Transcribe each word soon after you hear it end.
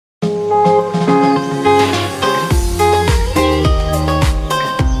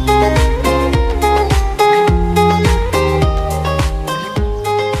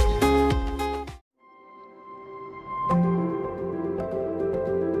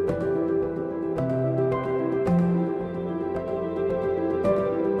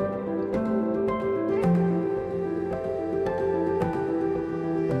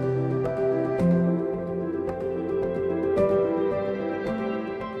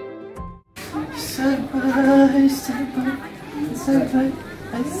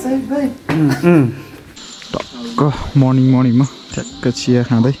morning मर्निङमा ठ्याक्क चिया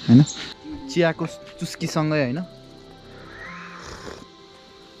खाँदै होइन चियाको चुस्कीसँगै होइन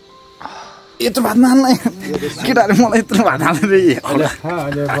यत्रो भात हाल्ने केटाहरू मलाई यत्रो भात हाल्ने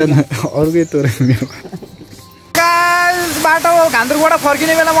अरूकै तोर बाटो घान्द्रुकबाट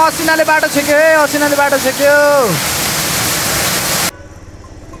फर्किने बेलामा असिनाले बाटो छेक्यो है असिनाले बाटो छेक्यो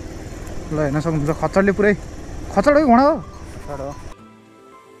ल हेर्न सक्नुहुन्छ खच्चडले पुरै खच्चडै घोडा हो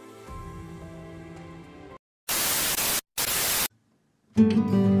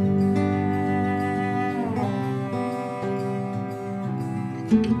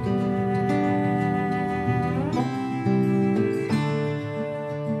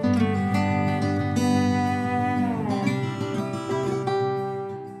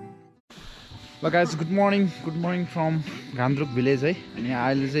ल guys good morning from Ghandruk village है अनि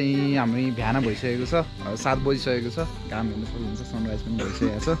अहिले चाहिँ हाम्रो बिहान भइसकेको छ 7 बजिसकेको छ घाम हेर्न सक्नुहुन्छ सनराइज पनि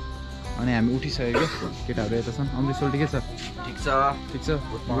भइसकेको छ अनि हामी उठिसकेको केटाहरू यता छन् अमृतसर ठिकै छ ठिक छ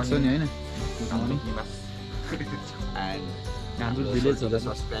गुड मर्निङ नि होइन घान्द्रुक भिलेज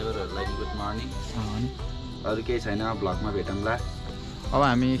सब्सक्राइबरहरूलाई गुड मर्निङ अनि अरू केही छैन भ्लगमा भेटौँला अब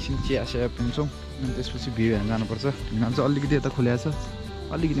हामी एकछिन चिया पिन्छौँ अनि त्यसपछि भ्यू हेर्न जानुपर्छ हिमाल चाहिँ अलिकति यता खुल्या छ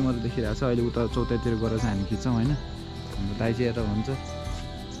अलिकति मात्रै देखिरहेको छ अहिले उता चौतातिर गएर चाहिँ हामी खिच्छौँ होइन हाम्रो दाइ चाहिँ यता हुन्छ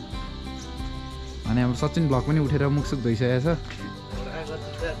अनि हाम्रो सचिन भ्लग पनि उठेर मुखसुख धोइसकेको छ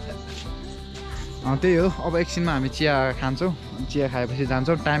त्यही हो अब एकछिनमा हामी चिया खान्छौँ चिया खाएपछि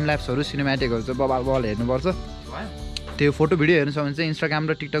जान्छौँ टाइम ल्याप्सहरू सिनेमेटिकहरू चाहिँ बबाल हेर्नुपर्छ त्यो फोटो भिडियो हेर्नु सक्नुहुन्छ चाहिँ इन्स्टाग्राम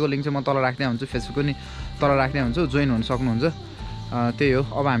र टिकटकको लिङ्क चाहिँ म तल राख्दै हुन्छु फेसबुक पनि तल राख्दै हुन्छु जोइन हुन सक्नुहुन्छ त्यही हो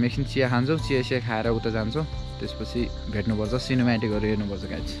अब हामी एकछिन चिया खान्छौँ चिया खाएर उता जान्छौँ त्यसपछि भेट्नुपर्छ सिनेमेटिकहरू हेर्नुपर्छ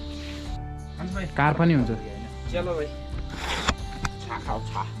गाइज कार पनि हुन्छ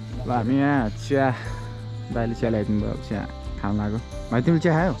ल हामी यहाँ चिया दाइले चिया ल्याइदिनु भयो चिया खानु लाग्यो भाइ तिमीले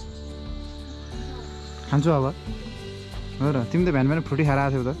चिया खायौ खान्छु अब हो र तिमी त बिहान फ्रुटी खाएर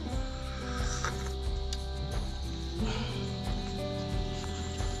आएको थियौ त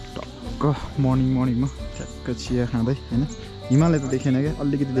टक्क मर्निङमा ठ्याक्क चिया खाँदै होइन हिमालय त देखेन क्या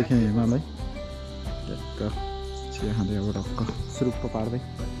अलिकति देखेन हिमालय ट्याक्क चिया खाँदै अब टक्क सुरुक्क पार्दै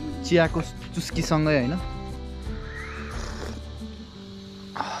चियाको चुस्कीसँगै होइन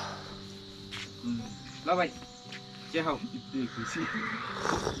ल भाइ चिया खाऊ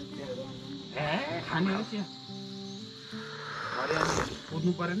खाने हो चिया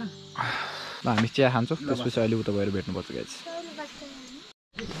उठ्नु परेन ल हामी चिया खान्छौँ त्यसपछि अहिले उता गएर भेट्नुपर्छ गाइस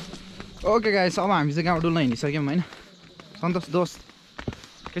ओके गाइस अब हामी चाहिँ गाउँ डुल्न हिँडिसक्यौँ होइन सन्तोष दोस्त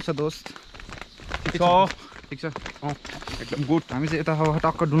के छ दोस्त ठिक छ एकदम गुड हामी चाहिँ यता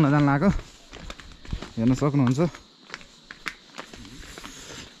टक्क डुल्न जानु लाग्यो हेर्न सक्नुहुन्छ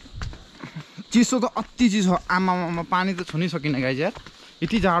चिसो त अति चिसो आमामा पानी त छुनै सकिनँ गाइस यार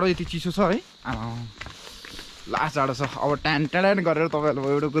यति जाडो यति चिसो छ है आमा लास्ट जाडो छ अब ट्यान गरेर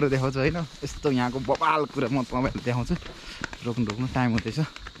तपाईँहरूलाई एउटा कुरो देखाउँछु होइन यस्तो यहाँको बबाल कुरा म तपाईँहरूलाई देखाउँछु रोक्नु टाइम हुँदैछ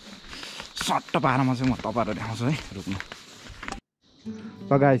सट्ट पारामा चाहिँ म तपाईँहरूलाई देखाउँछु है रोक्नु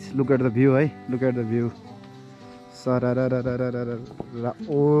ल guys look at the view है look at the view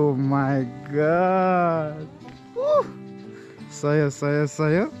oh my God सय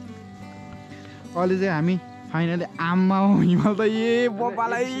अहिले चाहिँ हामी फाइनली आमा हिमाल त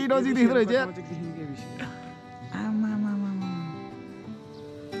बबालाई नजिक देख्दो रहेछ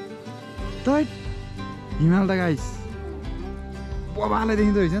हिमाल त गाइस बबालाई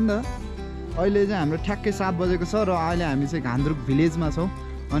देखिँदो रहेछ नि त अहिले चाहिँ हाम्रो ठ्याक्कै 7 बजेको छ र अहिले हामी चाहिँ घान्द्रुक भिलेजमा छौँ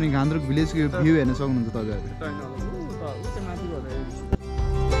अनि घान्द्रुक भिलेजको यो भ्यू हेर्न सक्नुहुन्छ तपाईँहरू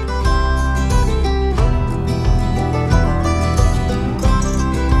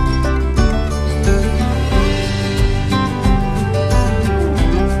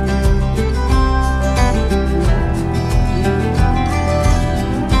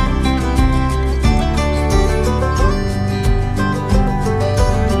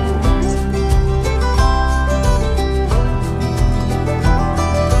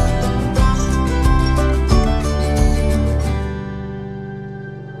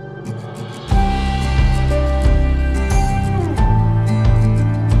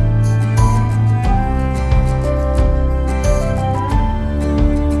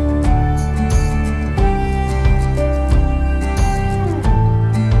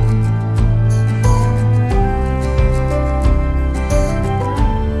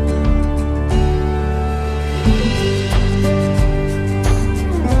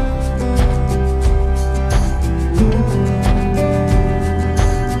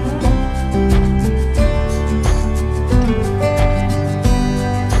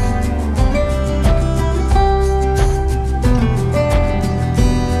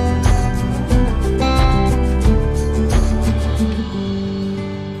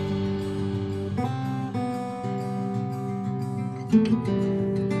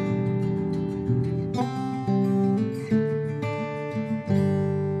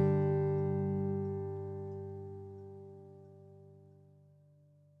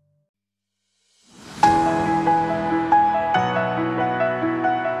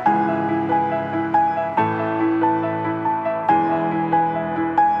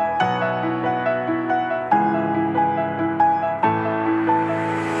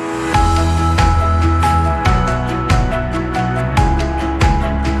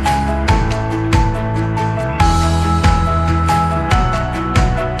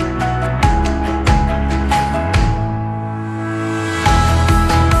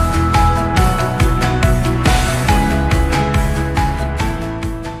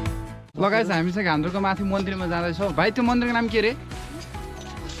लगाएछ हामी चाहिँ घान्द्रुकको माथि मन्दिरमा जाँदैछौँ भाइ त्यो मन्दिरको नाम के अरे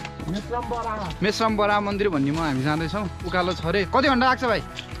मेश्रम बरा मन्दिर भन्नेमा हामी जाँदैछौँ उकालो छ अरे कति घन्टा लाग्छ भाइ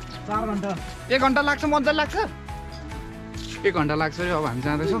 4 घन्टा 1 घन्टा लाग्छ मजाले लाग्छ 1 घन्टा लाग्छ अरे अब हामी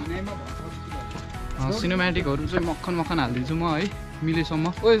जाँदैछौँ सिनेमेटिकहरू चाहिँ मक्खन मक्खन हालिदिन्छु म है मिलेसम्म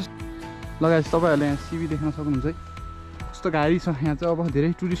ओ लगाएछ तपाईँहरूले यहाँ सिबी देख्न सक्नुहुन्छ है कस्तो गाडी छ यहाँ चाहिँ अब धेरै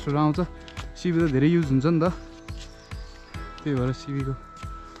टुरिस्टहरू आउँछ सिबी त धेरै युज हुन्छ नि त त्यही भएर सिबीको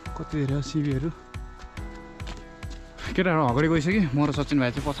कति धेरै सिबीहरू केटाहरू अगाडि गइसक्यो म र सचिन भाइ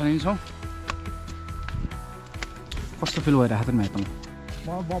चाहिँ पछाडि छौँ कस्तो फिल भइरहेको त नि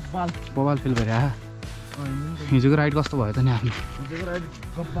बबाल फिल भइरहेको हिजोको राइड कस्तो भयो त नि आफ्नो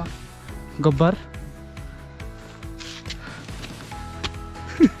गब्बर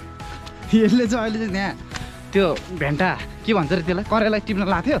यसले चाहिँ अहिले चाहिँ यहाँ त्यो भेन्टा के भन्छ अरे त्यसलाई करेलाई टिप्न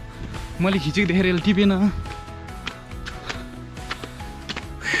लाग्थ्यो मैले खिचेको देखेर यसले टिपेन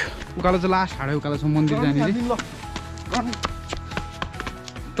उकालो चाहिँ लास्ट हाडे उकालो छ मन्दिर जाने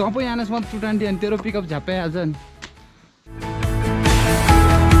तपाईँ यहाँसम्म टुटान्टी अनि तेरो पिकअप झ्याप्पै हाल्छ नि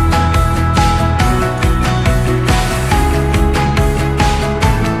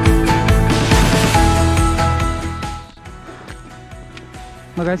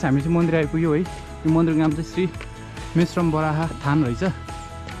गाइस हामी चाहिँ मन्दिर आइपुग्यो है यो मन्दिरको नाम चाहिँ श्री मेश्रम बराहा थान रहेछ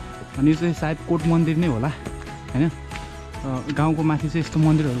अनि यो चाहिँ सायद कोट मन्दिर नै होला होइन गाउँको माथि चाहिँ यस्तो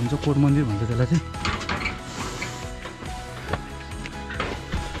मन्दिरहरू हुन्छ कोट मन्दिर भन्छ त्यसलाई चाहिँ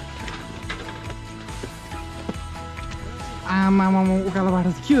आमामा उकालो बाटो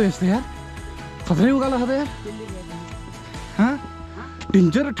चाहिँ के हो यस्तो यार खतरै उकालो छ त यार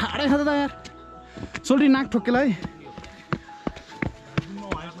ढिन्चो र ठाडै छ त यार सोल्टी नाक ठोक्केला है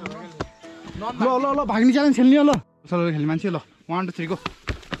ल ल ल भाग्ने च्यालेन्ज खेल्ने हो ल चलो खेल्ने मान्छे ल 1 2 3 गो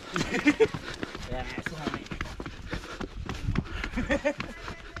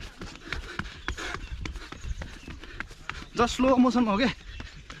जस्ट स्लो मोसन हो क्या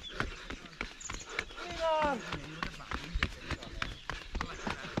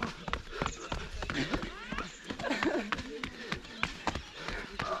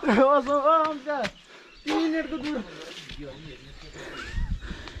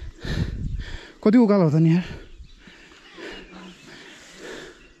कति उकालो हो त नि यार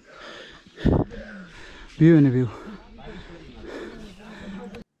भ्यू हेर्ने भ्यू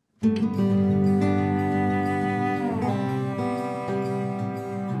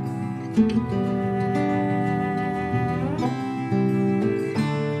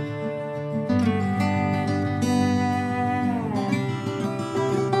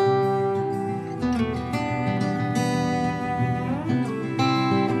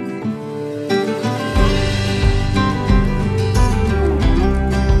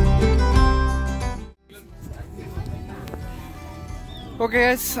ओके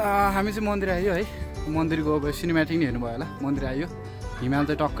गाइस हामी चाहिँ मन्दिर आयो है मन्दिरको अब सिनेमेटिक नि हेर्नुभयो होला मन्दिर आयो हिमाल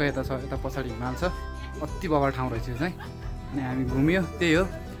चाहिँ टक्क यता छ यता पछाडि हिमाल छ अति बबाल ठाउँ रहेछ चाहिँ अनि हामी घुम्यो त्यही हो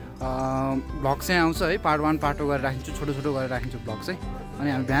भ्लग चाहिँ आउँछ है पार्ट 1 पार्ट 2 गरेर राखिन्छु छोटो छोटो गरेर राखिन्छु भ्लग चाहिँ अनि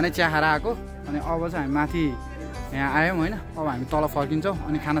हामी बिहानै चिया खाएर आएको अनि अब चाहिँ हामी माथि यहाँ आयौँ होइन अब हामी तल फर्किन्छौँ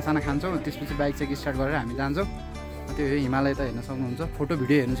अनि खानासाना खान्छौँ त्यसपछि बाइक चाहिँ स्टार्ट गरेर हामी जान्छौँ त्यो हो हिमालय त हेर्न सक्नुहुन्छ फोटो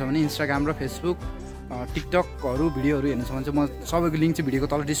भिडियो हेर्नु छ भने इन्स्टाग्राम र फेसबुक टिकटकहरू भिडियोहरू हेर्नु छ भने चाहिँ म सबैको लिङ्क चाहिँ भिडियोको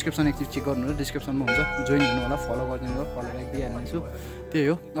तल डिस्क्रिप्सन एकचोटि चेक गर्नु होला डिस्क्रिप्सनमा हुन्छ जोइन हुनु होला फलो गरिदिनु होला फलो ब्याक दिइहाल्नेछु त्यही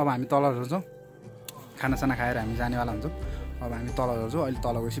हो अब हामी तल झर्छौँ खानासाना खाएर हामी जानेवाला हुन्छौँ अब हामी तल झर्छौँ अहिले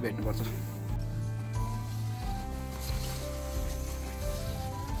तल गएपछि भेट्नुपर्छ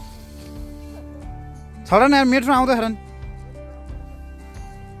छ र न मेट्रो आउँदाखेरि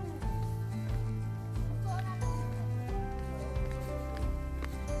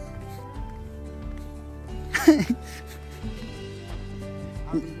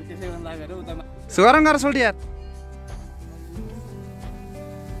सुगरम गरेर सोल्टी यार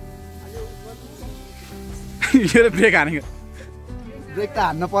यो ब्रेक हानेको ब्रेक त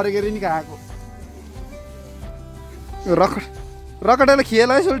हान्न परेको नि गएको रकटले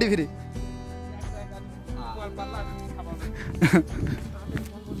खिएला है सोल्टी फेरि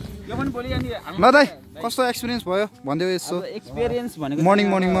ल दाइ कस्तो एक्सपिरियन्स भयो भनिदेऊ यसो एक्सपिरियन्स भनेको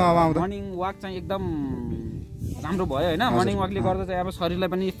मर्निङमा अब आउँदा मर्निङ वाक चाहिँ एकदम राम्रो भयो होइन मर्निङ वाकले गर्दा चाहिँ अब शरीरलाई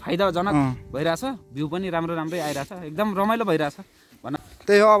पनि फाइदाजनक भइरहेछ भ्यू पनि राम्रै आइरहेछ एकदम रमाइलो भइरहेछ भन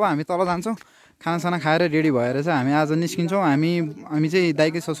त्यही हो अब हामी तल जान्छौँ खानासाना खाएर रेडी भएर चाहिँ हामी आज निस्किन्छौँ हामी चाहिँ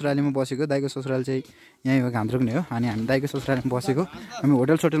दाइकै ससुरालीमा बसेको दाइको ससुराली चाहिँ यहीँ हो घान्द्रुक नै हो अनि हामी दाइकै ससुरालीमा बसेको हामी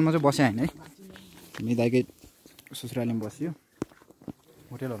होटलमा चाहिँ बस्यो होइन है हामी दाइकै ससुरालीमा बस्यो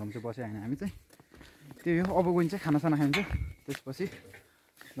होटलहरूमा चाहिँ बस्यो होइन हामी चाहिँ त्यही हो अब गइन्छ खानासाना खाइन्छ त्यसपछि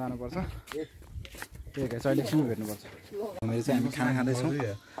जानुपर्छ त्यही भएर चाहिँ अहिले एकछिन भेट्नुपर्छ हामीले चाहिँ हामी खाना खाँदैछौँ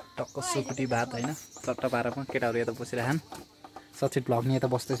टक्क सुकुटी भात होइन चट्टा पारामा केटाहरू यता बसिरहेछन् सचित भ्लग नि यता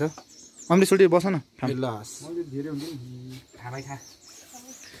बस्दैछ अमृत सुटी बस न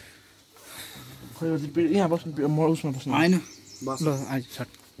यहाँ बस्नु म उसमा बस्नु होइन ल आज छट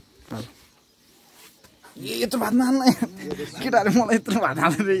यत्रो भात नहाल्न केटाहरू मलाई यत्रो भात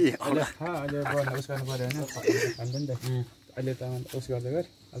हाल्दै अहिले त उस गर्दै गर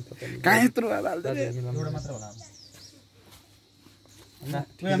कहाँ यत्रो भात हाल्दै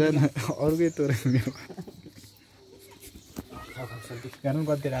अरूकै तोरे मेरो गर्नु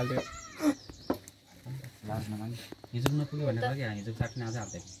कति हाल्थ्यो हिजो नपुग्यो भनेर कि हिजो चाट्ने आज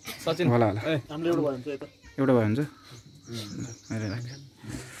हाल्दै सचिन होला होला एउटा भयो हुन्छ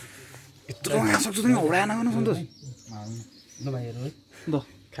यत्रो सक्छु तिमी हौडा नगर्नु सन्तोष ल भाइहरू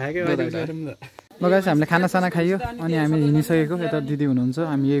ल गाइस हामीले खानासाना खाइयो अनि हामी हिँडिसकेको यता दिदी हुनुहुन्छ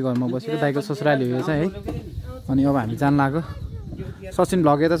हामी यही घरमा बसेको दाइको ससुराली हो चाहिँ है अनि अब हामी जान लाग्यो सचिन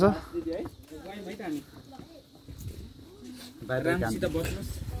भ्लग यता छ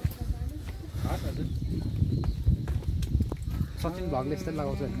सचिन भ्लगले यस्तै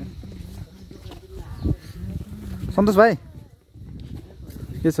लगाउँछ होइन सन्तोष भाइ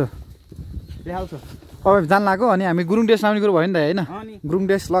के छ अब जान लाग्यो अनि हामी गुरुङ ड्रेस लाउने कुरो भयो नि त होइन गुरुङ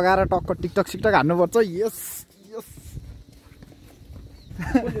ड्रेस लगाएर टक्क टिकटक सिकटक हान्नुपर्छ यस यस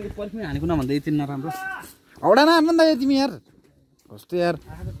हानेको नभन्दा यति नराम्रो हौडा नहान्नु नि त तिमी यार कस्तो यार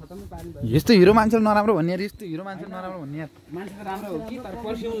यस्तो हिरो मान्छे नराम्रो भन्ने यार यस्तो हिरो मान्छे नराम्रो भन्ने यार मान्छे त राम्रो हो कि तर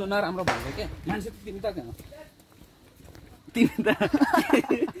पर्फ्युम नराम्रो भएको क्या मान्छे त तिमी त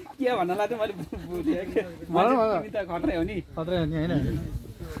के भन्न लाग्थ्यो मैले बुझेँ तिमी त खत्रै हो नि होइन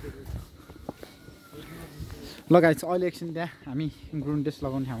ल गाइस अहिले एकछिन त्यहाँ हामी गुरुङ ड्रेस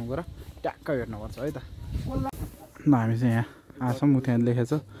लगाउने ठाउँमा गएर ट्याक्क हेर्नुपर्छ है त ल हामी चाहिँ यहाँ आछौँ म त्यहाँ लेखेको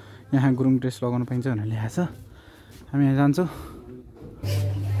छ यहाँ गुरुङ ड्रेस लगाउनु पाइन्छ भनेर लेखेको छ हामी यहाँ जान्छौँ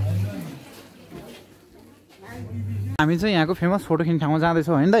हामी चाहिँ यहाँको फेमस फोटो खिच्ने ठाउँमा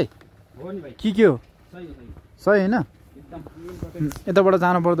जाँदैछौँ होइन दाइ के हो सही होइन यताबाट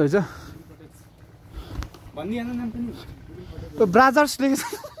जानु पर्दो रहेछ ब्राजर्स लेखेको छ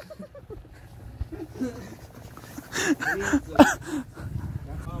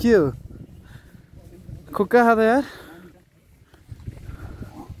के हो खुक्का खाँदा यार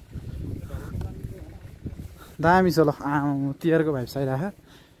दामी छ ल आमा तिहारको भाइब्स आइरहेको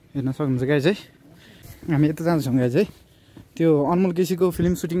हेर्न सक्नुहुन्छ गाइज है हामी यता जाँदैछौँ गाइज है त्यो अनमोल केसीको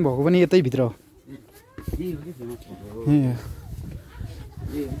फिल्म सुटिङ भएको पनि यतै भित्र हो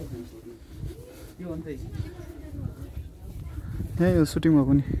यही हो सुटिङ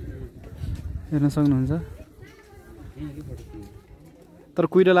भएको नि हेर्न सक्नुहुन्छ तर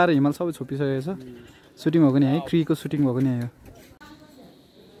कुइरो लाएर हिमाल सबै छोपिसकेको छ सुटिङ भएको नि है क्रीको सुटिङ भएको नि आयो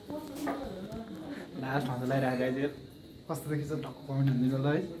लास्ट भन्दा लगाइरहेको कस्तो देखिन्छ ढक्क कमेन्ट हानिदिनु ल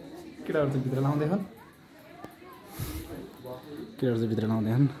है केटाहरू चाहिँ भित्र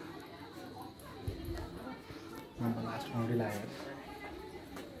लाउँदैछन् लास्ट फाउन्डै लाग्यो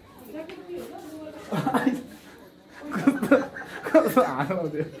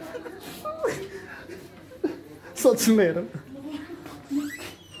सचिनले हेर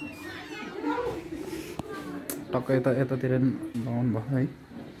टक्क यतातिर लगाउनु भयो है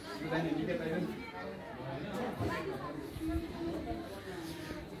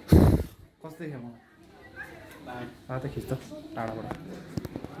कस्तो देख्यो मलाई त खिच्छ टाढाबाट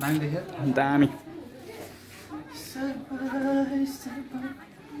दामी देख्यो दामी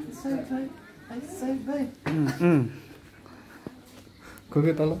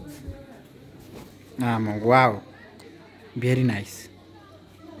खोक्यो तल आमा वाउ भेरी नाइस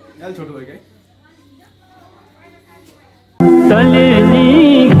छोटो भयो क्या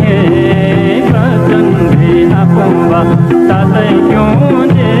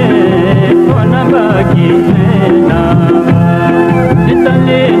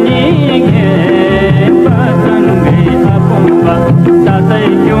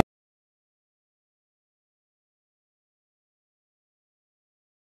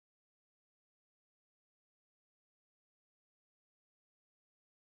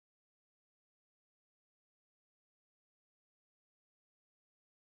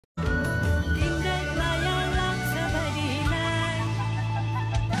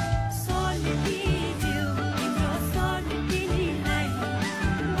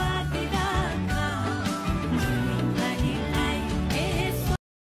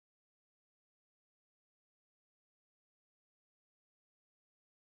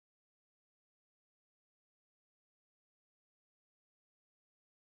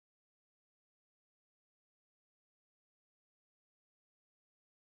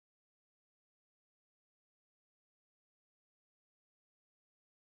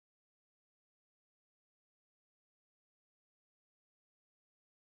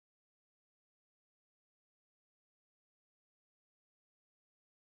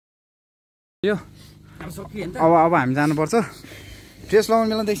यो अब हामी जानुपर्छ ड्रेस लगाउनु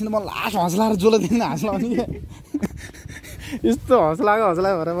बेला देखिन म लास्ट हँसलाएर जसलाई हाँस लाउने यस्तो हँसलाएको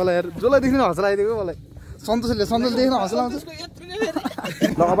भएर मलाई यार जसलाई देखिन हँसलाइदिएको मलाई सन्तोषदेखि हँस लाउँछ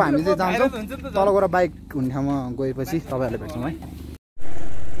ल अब हामी चाहिँ जान्छौँ तल गएर बाइक हुने ठाउँमा गएपछि तपाईँहरूले भेट्छौँ है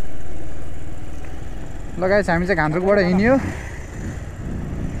ल गाइस हामी चाहिँ घान्द्रुकबाट हिँड्यो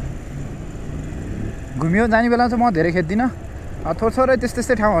घुम्यो जाने बेलामा चाहिँ म धेरै खेद्दिनँ थोरै थोरै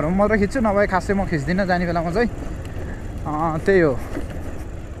त्यस्तै ठाउँहरूमा मात्रै खिच्छु नभए खासै म खिच्दिनँ जाने बेलामा चाहिँ त्यही हो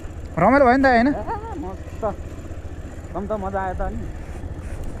रमाइलो भयो नि त होइन मस्त मजा आयो त नि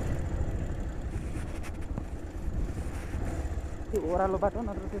त्यो ओह्रालो बाटो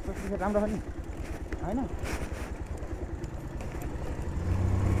नत्र त्यसपछि राम्रो छ नि होइन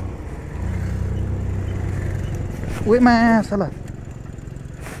उयो मासला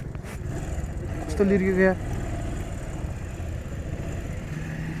कस्तो लिर्केको यार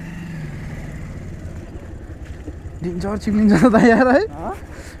ढिन्जर चिप्लिन्छ त यार है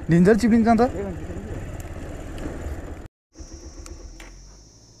ढिन्जर चिप्लिन्छ त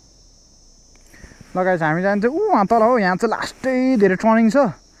लगाएछ हामी जान्छौँ वहाँ तल हो यहाँ चाहिँ लास्टै धेरै टर्निङ छ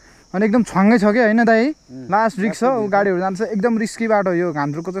अनि एकदम छङ्गै छ क्या होइन दाइ लास्ट रिस्क छ गाडीहरू जान्छ एकदम रिस्की बाटो यो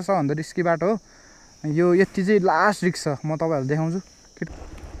घान्द्रुकको चाहिँ सबभन्दा रिस्की बाटो हो यो यति चाहिँ लास्ट रिस्क छ म तपाईँहरूलाई देखाउँछु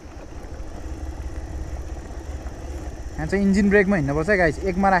यहाँ चाहिँ इन्जिन ब्रेकमा हिँड्नुपर्छ गाइस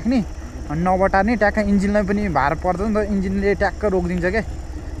एकमा राख्ने अनि नबटार्ने ट्याक्क इन्जिनलाई पनि भार पर्छ नि त इन्जिनले ट्याक्क रोकिदिन्छ क्या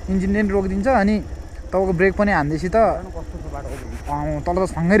इन्जिनले पनि रोकिदिन्छ अनि तपाईँको ब्रेक पनि हान्दैछ त तल त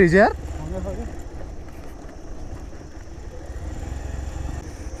सँगै रहेछ यार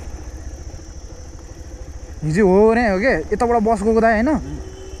हिजो हो नै हो कि यताबाट बस गएको दाइ होइन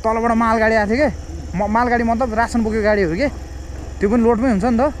तलबाट मालगाडी आएको थियो क्या मालगाडी मतलब रासन बोकेको गाडीहरू के त्यो पनि लोडमै हुन्छ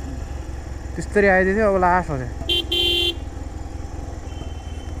नि त त्यस्तरी आइदियो थियो अब लास्ट हो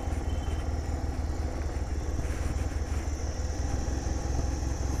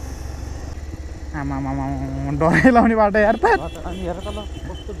आमा डरै लाउने बाटो यार त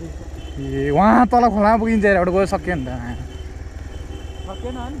ए वहाँ तल खोलामा पुगिन्छ यार एउटा गयो सक्यो नि त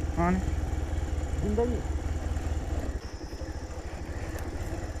अनि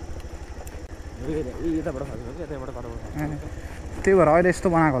त्यही भएर अहिले यस्तो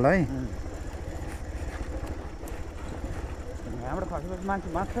बनाएको होला है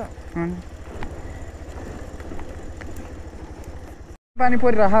पानी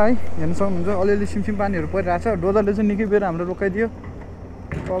परिरहेको है हेर्नु सक्नुहुन्छ अलिअलि सिमसिम पानीहरू परिरहेको छ डोजरले चाहिँ निकै बेर हाम्रो रोकाइदियो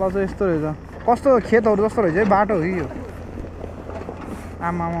तल चाहिँ यस्तो रहेछ कस्तो खेतहरू जस्तो रहेछ है बाटो हो कि यो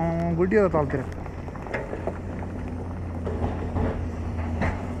आमा गुल्टियो तलतिर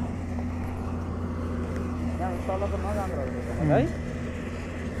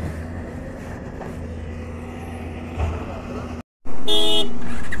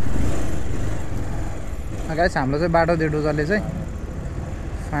है गाइस हाम्रो चाहिँ बाटो दियो डोजरले चाहिँ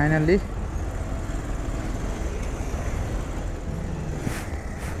फाइनल्ली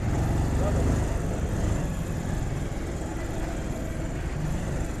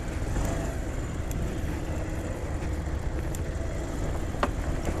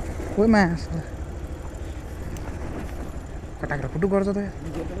कोही मास कटाक्रा फुटु गर्छ त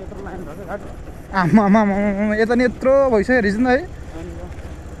आमा यता नि यत्रो भइसक्यो रहेछ नि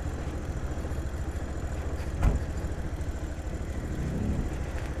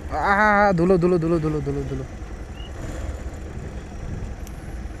है धुलो धुलो धुलो धुलो धुलो धुलो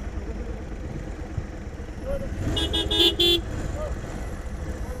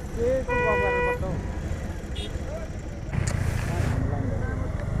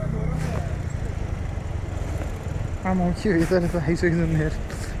आमा के हो यता त आइसक्यो नि यार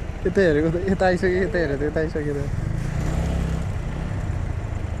यता हेरेको त यता आइसक्यो यता हेरेको त यता आइसक्यो त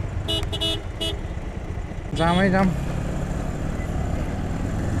जामै जाम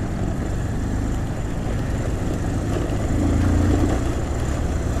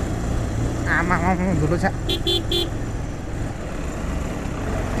आमा धुलो छ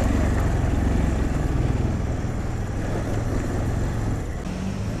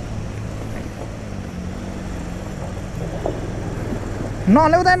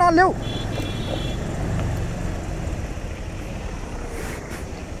नल्याउ दाइ नल्याउ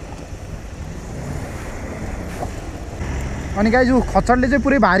अनि गाइज खच्चडले चाहिँ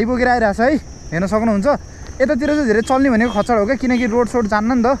पुरै भारी बोकेर आइरहेछ है हेर्न सक्नुहुन्छ यतातिर चाहिँ धेरै चल्ने भनेको खच्चड हो क्या किनकि रोड सोड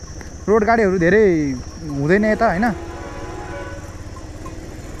जान्न नि त रोड गाडीहरू धेरै हुँदैन यता होइन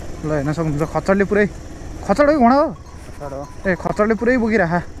ल हेर्न सक्नुहुन्छ खच्चडले पुरै खच्चड हो कि घोडा हो ए खच्चडले पुरै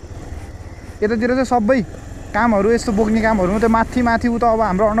बोकिराख यतातिर चाहिँ सबै कामहरू यस्तो बोक्ने कामहरू त्यो माथि उता अब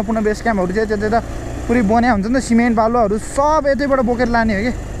हाम्रो अन्नपूर्ण बेस क्याम्पहरू चाहिँ त्यता पुरै बन्या हुन्छ नि त सिमेन्ट बालुवाहरू सब यतैबाट बोकेर लाने हो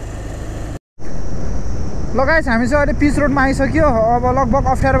कि ल गाइस हामी चाहिँ अहिले पिच रोडमा आइसक्यो अब लगभग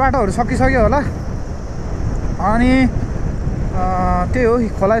अप्ठ्यारो बाटोहरू सकिसक्यो होला अनि त्यही हो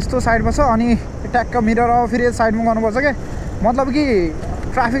खोला यस्तो साइडमा छ अनि ट्याक्क मिरर अब फेरि यस साइडमा गर्नुपर्छ क्या मतलब कि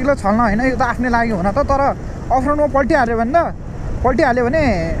ट्राफिकलाई छल्न होइन यो त आफ्नै लागि हुन त तर अफरोडमा पल्टिहाल्यो भने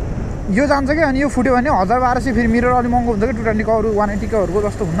यो जान्छ कि अनि यो फुट्यो भने 1200 फेरि मिरर अलिक महँगो हुन्छ कि 220 को अरू 180 कोहरूको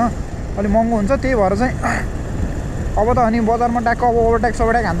जस्तो हुन्न अलिक महँगो हुन्छ त्यही भएर चाहिँ अब त अनि बजारमा ट्याक्क अब ओभरटेक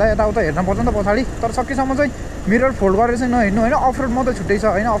हान्दा यताउता हेर्न पर्छ नि त पछाडि तर सकेसम्म चाहिँ मिरर फोल्ड गरेर चाहिँ नहिँड्नु होइन अफरोड मात्रै छुट्टै छ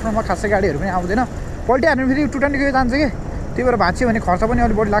होइन अफरोडमा खासै गाडीहरू पनि आउँदैन पल्टिहाल्यो भने फेरि 220 को जान्छ कि त्यही भएर भाँच्यो भने खर्च पनि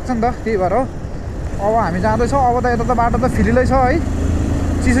अलिक बढी लाग्छ नि त त्यही भएर हो अब हामी जाँदैछौँ अब त यता त बाटो त फिलिलै छ है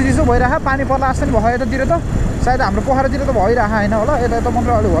चिसो भइरहेको पानी पर्ला जस्तो नि भयो यतातिर त सायद हाम्रो पोखरातिर त भइरहेको होइन होला यता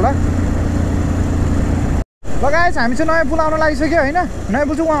मात्रै अलिक होला ल गाइस हामी चाहिँ नयाँ पुल आउन लागिसक्यो होइन नयाँ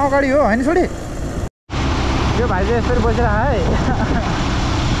पुल चाहिँ उहाँ अगाडि हो होइन छोडी यो भाइ चाहिँ यसरी बसिरहेको है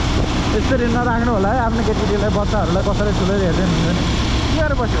यसरी नराख्नु होला है आफ्नो केटीकेटीलाई बच्चाहरूलाई कसैले ठुलै हेर्दैन हुँदैन के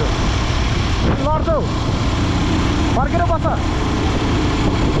गरेर बस्यो लड्छौ फर्केर बस्छ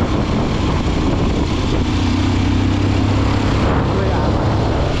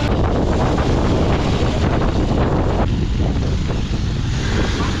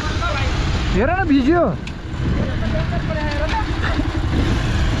हेर न भिज्यो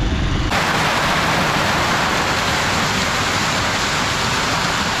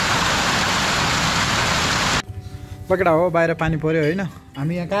पकडा हो बाहिर पानी पर्यो होइन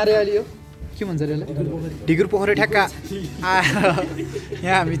हामी यहाँ कहाँ रे अलि हो के भन्छ अरे ढिकुर पोखरी ठ्याक्का आएर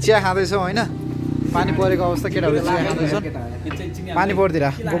यहाँ हामी चिया खाँदैछौँ होइन पानी परेको अवस्था केटाहरू चिया खाँदैछन् पानी पर्दिरा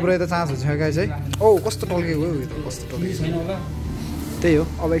गोब्रो यता चान्स हुन्छ गाई चाहिँ औ कस्तो टल्केको हो कस्तो टल्केको त्यही हो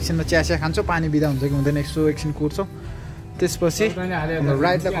अब एकछिनमा चिया खान्छौँ पानी बिदा हुन्छ कि हुँदैन यसो एकछिन कुर्छौँ त्यसपछि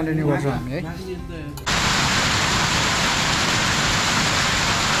राइडलाई कन्टिन्यू गर्छौँ हामी है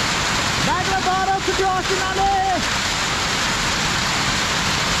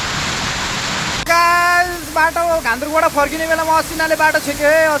बाटो घान्द्रुकबाट फर्किने बेलामा असिनाले बाटो छेक्यो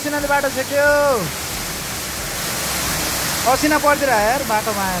है असिनाले बाटो छेक्यो असिना पर्दिर यार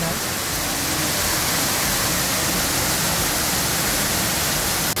बाटोमा आएर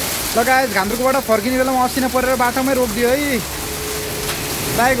लगायत घान्द्रुकबाट फर्किने बेलामा असिना परेर बाटोमै रोकिदियो है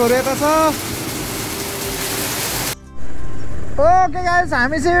बाइकहरू यता छ ओके गाइस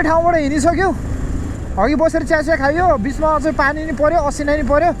हामी चाहिँ यो ठाउँबाट हिँडिसक्यौँ अघि बसेर चिया खायो बिचमा चाहिँ पानी नि पर्यो असिना नि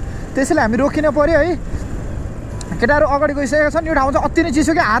पर्यो त्यसैले हामी रोकिन पर्यो है केटाहरू अगाडि गइसकेका छन् यो ठाउँ चाहिँ अति नै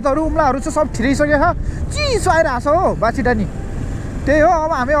चिसो कि हातहरू उम्लाहरू चाहिँ सब ठिरिसकेको छ चिसो आइरहेको छ हो बाछिटा नि त्यही हो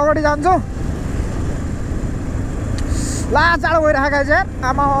अब हामी अगाडि जान्छौँ ला जाडो भइरहेको छ यार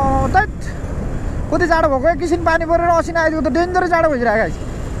आमा त कति जाडो भएको एकैछिन पानी परेर असिना आइदिएको त डेन्जर जाडो भइरहेको छ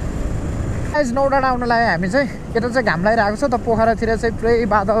गाइस नौडाँडा आउन लाग्यो हामी चाहिँ यता चाहिँ घाम लागिरहेको छ त पोखरातिर चाहिँ पुरै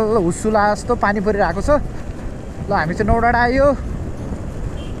बादल हुस्सुला जस्तो पानी परिरहेको छ ल हामी चाहिँ नौडाँडा आयो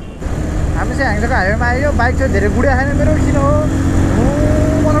हामी चाहिँ ह्याङजाको हाइवेमा आयो बाइक चाहिँ धेरै गुडिया खाने मेरो किन हो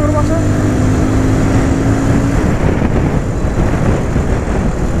मजाबाट बस्छ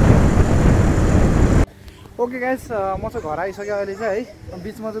ओके गाइस म चाहिँ घर आइसकेँ अहिले चाहिँ है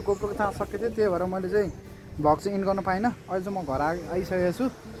बिचमा चाहिँ गोप्रोको चान्स सकेको थियो त्यही भएर मैले चाहिँ भ्लग चाहिँ इन गर्न पाइनँ अहिले चाहिँ म घर आइसकेको छु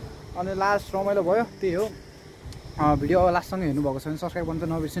अनि लास्ट रमाइलो भयो त्यही हो भिडियो लास्टसँग हेर्नुभएको छ भने सब्सक्राइब गर्न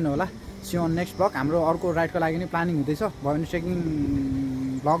चाहिँ नबिर्सिनु होला सी अन नेक्स्ट भ्लग हाम्रो अर्को राइडको लागि नै प्लानिङ हुँदैछ भयो भने ट्रेकिङ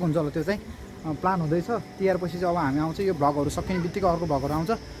भ्लग हुन्छ होला त्यो चाहिँ प्लान हुँदैछ तिहार पछि चाहिँ अब हामी आउँछ यो भ्लगहरू सकिने बित्तिकै अर्को भ्लगहरू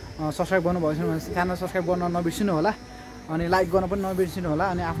आउँछ सब्सक्राइब गर्नुभएको छ भने च्यानल सब्सक्राइब गर्न नबिर्सिनु होला अनि लाइक गर्न पनि नबिर्सिनु होला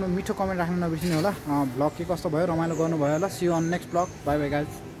अनि आफ्नो मिठो कमेन्ट राख्न नबिर्सिनु होला भ्लग के कस्तो भयो रमाइलो गर्नुभयो होला C on next vlog by by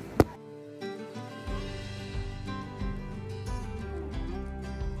guys